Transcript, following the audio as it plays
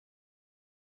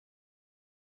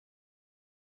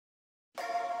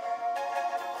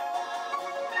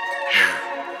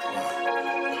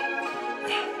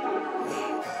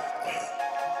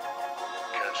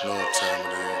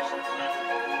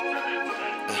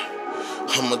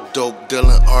I'm a dope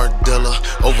dealer, art dealer,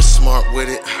 over smart with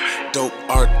it. Dope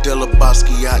art dealer,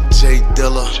 Basquiat, J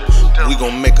Dilla. We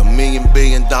gon' make $1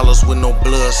 billion with no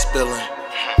blood spilling.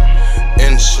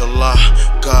 Inshallah,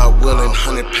 God willing,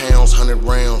 100 pounds, 100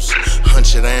 rounds.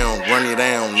 Hunch it down, run it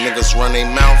down. Niggas run their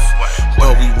mouth,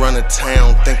 but we run a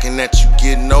town. Thinking that you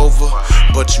getting over,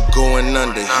 but you going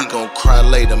under. He gon' cry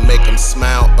later, make him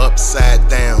smile upside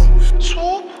down.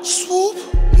 Swoop, swoop.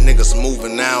 Niggas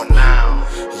moving out.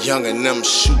 Young and them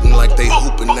shooting like they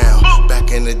hooping now.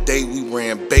 Back in the day, we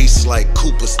ran bass like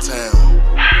Cooperstown.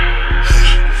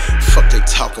 Fuck they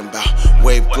talking about?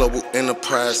 Wave Global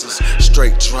Enterprises.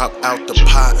 Straight drop out the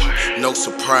pot. No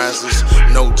surprises,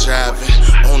 no jiving.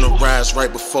 On the rise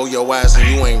right before your eyes and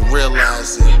you ain't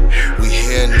realize it. We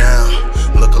here now.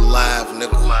 Look alive,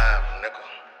 nigga. Will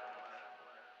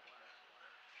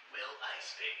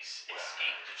IceFace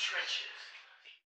escape the trenches?